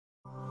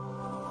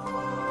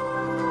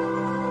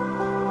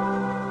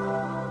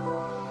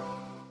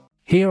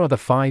Here are the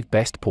 5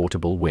 best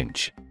portable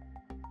winch.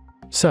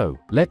 So,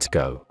 let's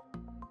go.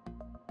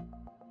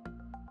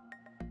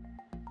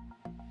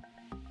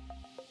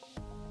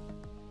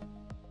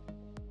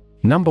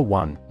 Number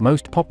 1,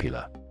 most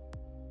popular.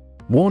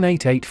 Warn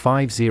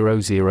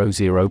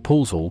 885000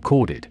 PullzAll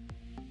corded.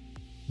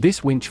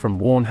 This winch from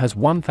Warn has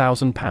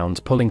 1,000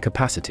 pounds pulling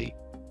capacity.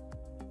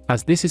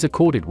 As this is a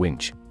corded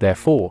winch,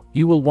 therefore,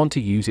 you will want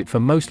to use it for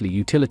mostly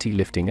utility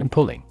lifting and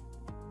pulling.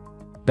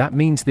 That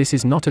means this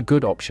is not a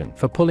good option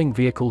for pulling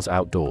vehicles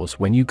outdoors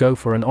when you go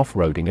for an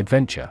off-roading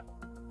adventure.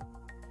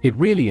 It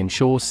really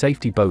ensures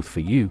safety both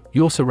for you,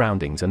 your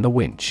surroundings and the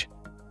winch.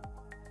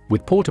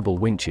 With portable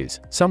winches,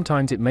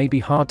 sometimes it may be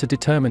hard to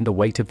determine the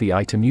weight of the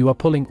item you are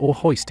pulling or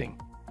hoisting.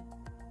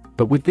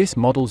 But with this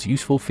model's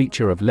useful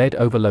feature of lead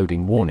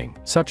overloading warning,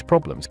 such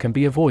problems can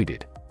be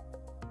avoided.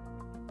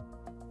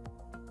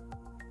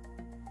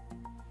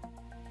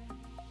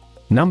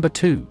 Number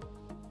 2.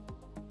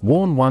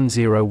 Warn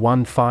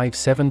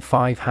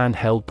 101575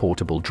 Handheld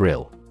Portable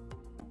Drill.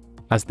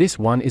 As this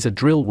one is a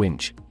drill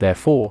winch,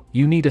 therefore,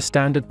 you need a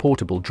standard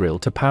portable drill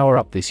to power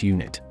up this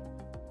unit.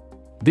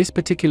 This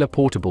particular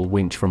portable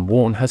winch from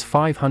Warn has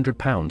 500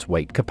 pounds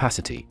weight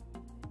capacity.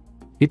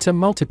 It's a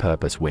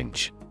multipurpose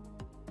winch.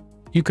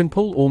 You can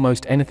pull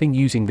almost anything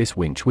using this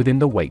winch within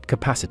the weight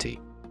capacity.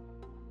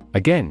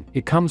 Again,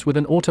 it comes with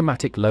an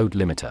automatic load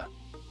limiter.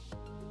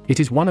 It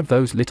is one of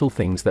those little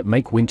things that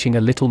make winching a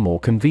little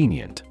more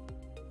convenient.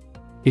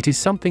 It is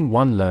something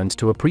one learns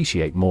to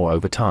appreciate more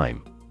over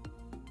time.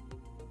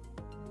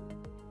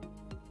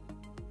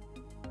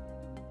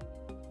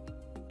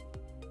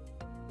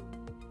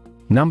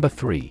 Number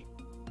 3.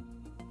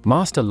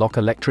 Master Lock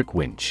Electric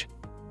Winch.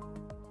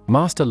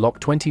 Master Lock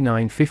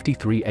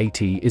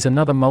 2953AT is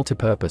another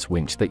multipurpose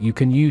winch that you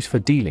can use for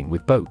dealing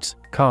with boats,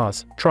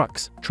 cars,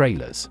 trucks,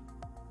 trailers.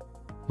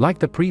 Like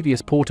the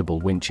previous portable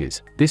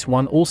winches, this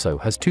one also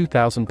has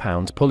 2,000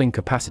 pounds pulling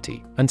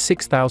capacity and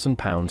 6,000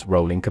 pounds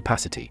rolling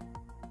capacity.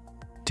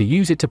 To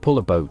use it to pull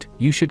a boat,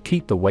 you should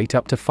keep the weight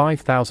up to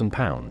 5,000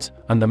 pounds,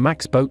 and the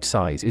max boat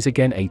size is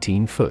again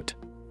 18 foot.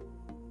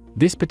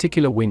 This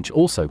particular winch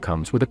also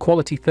comes with a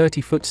quality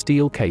 30-foot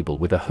steel cable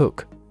with a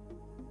hook.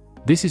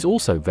 This is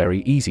also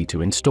very easy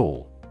to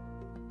install.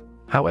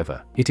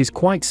 However, it is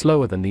quite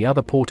slower than the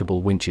other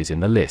portable winches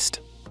in the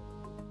list.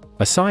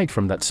 Aside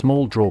from that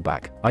small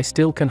drawback, I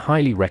still can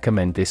highly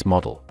recommend this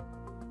model.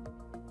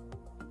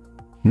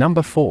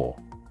 Number 4.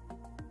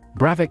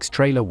 Bravex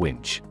Trailer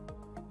Winch.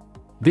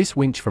 This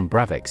winch from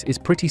Bravex is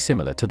pretty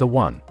similar to the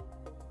one.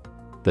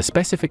 The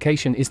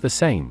specification is the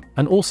same,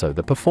 and also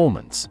the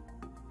performance.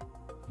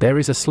 There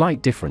is a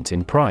slight difference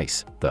in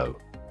price, though.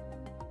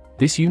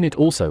 This unit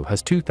also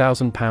has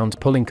 2,000 pounds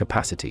pulling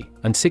capacity,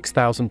 and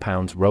 6,000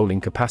 pounds rolling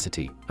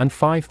capacity, and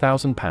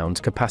 5,000 pounds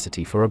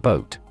capacity for a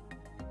boat.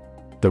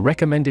 The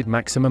recommended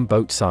maximum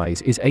boat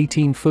size is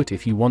 18 foot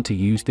if you want to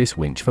use this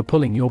winch for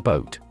pulling your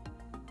boat.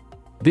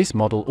 This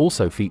model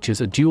also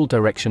features a dual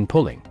direction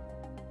pulling.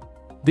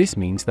 This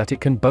means that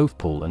it can both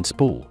pull and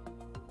spool.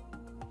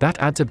 That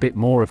adds a bit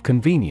more of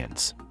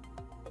convenience.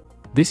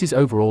 This is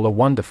overall a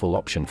wonderful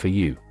option for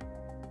you.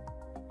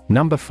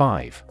 Number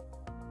 5.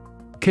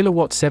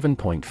 Kilowatt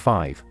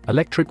 7.5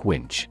 Electric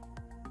Winch.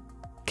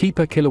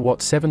 Keeper Kilowatt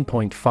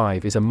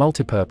 7.5 is a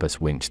multi-purpose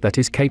winch that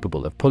is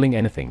capable of pulling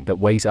anything that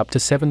weighs up to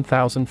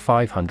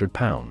 7,500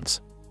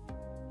 pounds.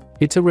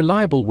 It's a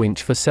reliable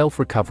winch for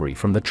self-recovery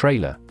from the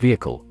trailer,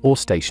 vehicle, or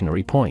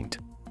stationary point.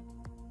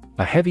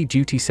 A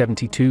heavy-duty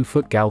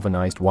 72-foot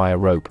galvanized wire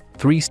rope,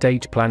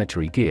 3-stage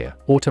planetary gear,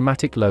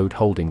 automatic load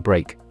holding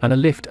brake, and a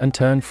lift and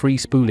turn free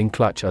spooling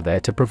clutch are there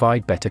to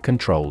provide better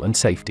control and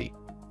safety.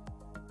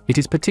 It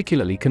is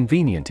particularly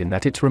convenient in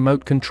that its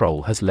remote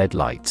control has LED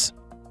lights.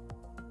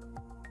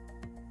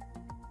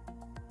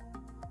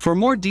 For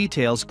more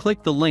details,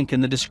 click the link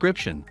in the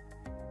description.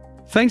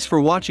 Thanks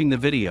for watching the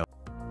video.